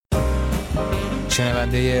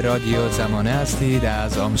شنونده رادیو زمانه هستید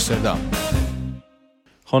از آمستردام.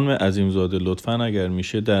 خانم عظیم زاده، لطفاً اگر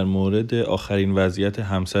میشه در مورد آخرین وضعیت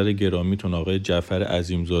همسر گرامیتون آقای جعفر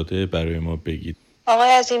عظیم زاده برای ما بگید.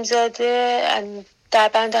 آقای عظیم زاده در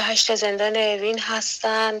بند 8 زندان اوین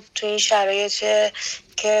هستن. تو این شرایط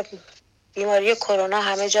که بیماری کرونا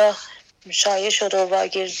همه جا شایع شده و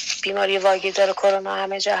بیماری واگیردار کرونا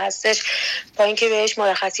همه جا هستش، با اینکه بهش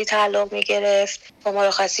مرخصی تعلق میگرفت با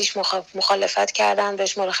مرخصیش مخالفت کردن،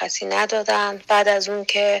 بهش مرخصی ندادن. بعد از اون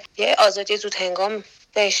که یه آزادی زود هنگام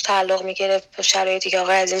بهش تعلق میگرفت با شرایطی که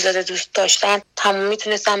آقای عظیم زاده دوست داشتن، تمام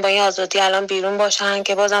میتونستن با این آزادی الان بیرون باشن،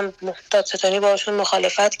 که بازم دادستانی باشون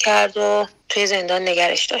مخالفت کرد و توی زندان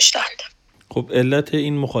نگرش داشتند. خب علت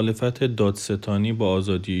این مخالفت دادستانی با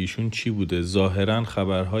آزادی ایشون چی بوده؟ ظاهراً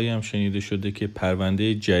خبرهایی هم شنیده شده که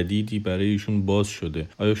پرونده جدیدی برای ایشون باز شده.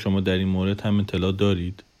 آیا شما در این مورد هم اطلاع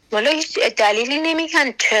دارید؟ والا هیچ دلیلی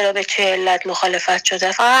نمیگن چرا به چه علت مخالفت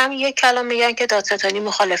شده، فقط هم یک کلام میگن که دادستانی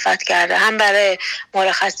مخالفت کرده. هم برای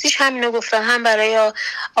مرخصیش همینو گفتن، هم برای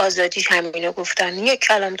آزادیش همینو گفتن. یک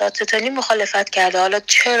کلام دادستانی مخالفت کرده. حالا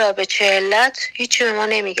چرا به چه علت هیچی به ما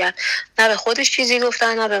نمیگن، نه به خودش چیزی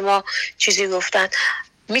گفتن نه به ما چیزی گفتن.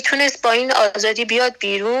 میتونست با این آزادی بیاد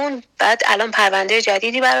بیرون. بعد الان پرونده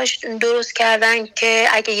جدیدی براش درست کردن که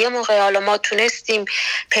اگه یه موقع حالا ما تونستیم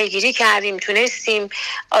پیگیری کردیم، تونستیم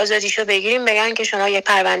آزادیشو بگیریم، بگن که شما یه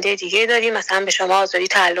پرونده دیگه داریم، مثلا به شما آزادی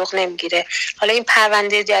تعلق نمیگیره. حالا این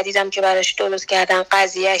پرونده جدیدم که براش درست کردن،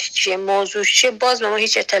 قضیهش چیه، موضوعش چیه، باز به ما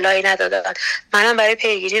هیچ اطلاعی ندادن. منم برای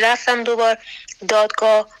پیگیری رفتم دوبار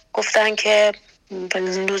دادگاه، گفتن که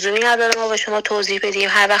لزومی نداره ما به شما توضیح بدیم،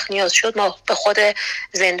 هر وقت نیاز شد ما به خود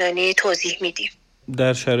زندانی توضیح میدیم.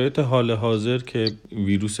 در شرایط حال حاضر که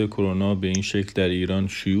ویروس کرونا به این شکل در ایران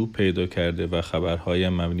شیوع پیدا کرده و خبرهای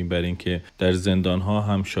مبنی بر این که در زندانها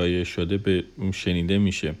هم شایع شده به شنیده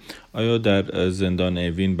میشه، آیا در زندان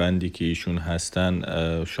اوین بندی که ایشون هستن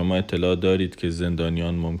شما اطلاع دارید که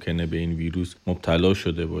زندانیان ممکنه به این ویروس مبتلا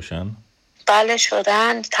شده باشن؟ بله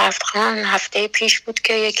شدن. تقریبا هفته پیش بود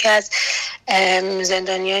که یکی از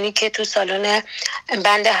زندانیانی که تو سالن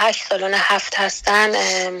بند 8 سالن 7 هستن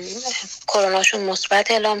کروناشون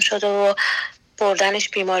مثبت اعلام شده و بردنش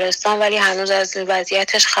بیمارستان، ولی هنوز از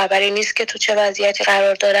وضعیتش خبری نیست که تو چه وضعیتی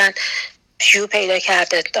قرار دارن. شیوع پیدا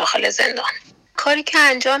کرده داخل زندان. کاری که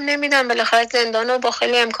انجام نمیدن، بالاخره زندان رو با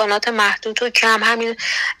خیلی امکانات محدود و کم، همین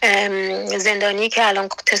زندانی که الان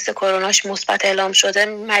تست کروناش مثبت اعلام شده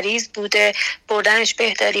مریض بوده، بردنش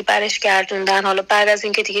بهداری برش گردوندن. حالا بعد از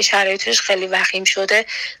اینکه دیگه شرایطش خیلی وخیم شده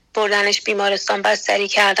بردنش بیمارستان، بستری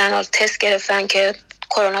کردن، حالا تست گرفتن که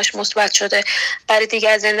کروناش مثبت شده. برای دیگه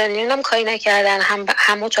از زندانیان هم کاری نکردن.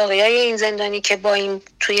 هم اتاقیای این زندانی که با این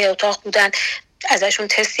توی اتاق بودن ازشون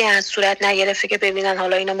تستی از صورت نگرفته که ببینن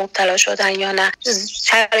حالا اینا مبتلا شدن یا نه.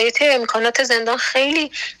 شرایط امکانات زندان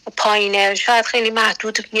خیلی پایینه، شاید خیلی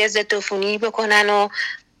محدود یه ضد عفونی بکنن و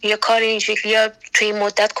یه کار این شکلی، یا توی این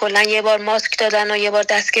مدت کلا یه بار ماسک دادن و یه بار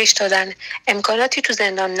دستکش دادن. امکاناتی تو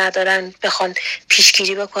زندان ندارن بخوان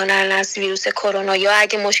پیشگیری بکنن از ویروس کرونا، یا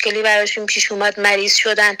اگه مشکلی براشون پیش اومد مریض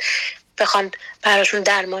شدن بخوان براشون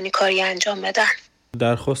درمانی کاری انجام بدن.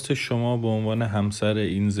 درخواست شما به عنوان همسر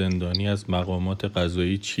این زندانی از مقامات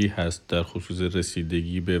قضایی چی هست در خصوص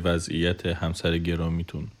رسیدگی به وضعیت همسر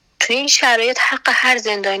گرامیتون؟ تو این شرایط حق هر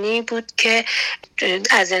زندانی بود که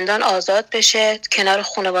از زندان آزاد بشه، کنار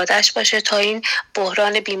خانواده‌اش باشه تا این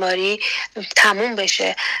بحران بیماری تموم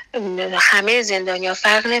بشه. همه زندانی‌ها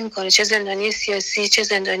فرق نمی‌کنه، چه زندانی سیاسی چه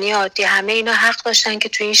زندانی عادی، همه اینا حق داشتن که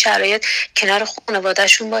تو این شرایط کنار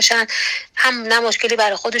خانواده‌شون باشن. هم نه مشکلی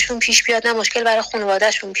برای خودشون پیش بیاد نه مشکل برای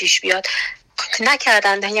خانواده‌شون پیش بیاد.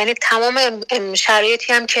 نکردن. یعنی تمام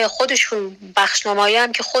شرایطی هم که خودشون بخشنامه‌ای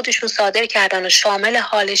هم که خودشون صادر کردن و شامل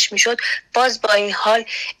حالش میشد، باز با این حال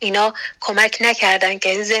اینا کمک نکردن که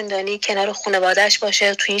این زندانی کنار خانواده‌اش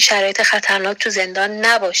باشه، تو این شرایط خطرناک تو زندان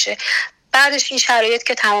نباشه. بعدش این شرایط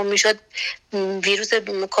که تمام میشد، ویروس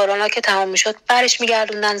کرونا که تمام میشد، برش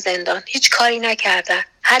میگردوندن زندان. هیچ کاری نکردن.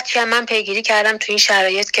 هرچی هم من پیگیری کردم تو این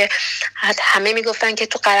شرایط که همه میگفتن که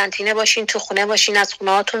تو قرنطینه باشین، تو خونه باشین، از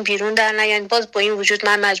خونه هاتون بیرون در نیاین. باز با این وجود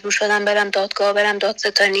من مجبور شدم برم دادگاه، برم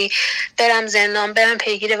دادستانی، برم زندان، برم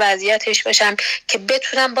پیگیر وضعیتش باشم که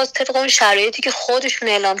بتونم باز طبق اون شرایطی که خودشون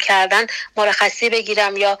اعلام کردن مرخصی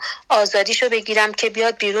بگیرم یا آزادیشو بگیرم که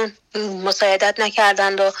بیاد بیرون. مساعدت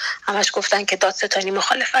نکردند و همش گفتن که دادستانی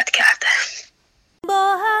مخالفت کرده.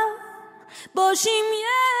 با هم باشیم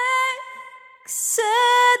یک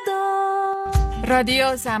صدا،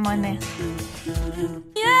 رادیو زمانه.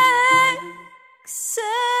 یک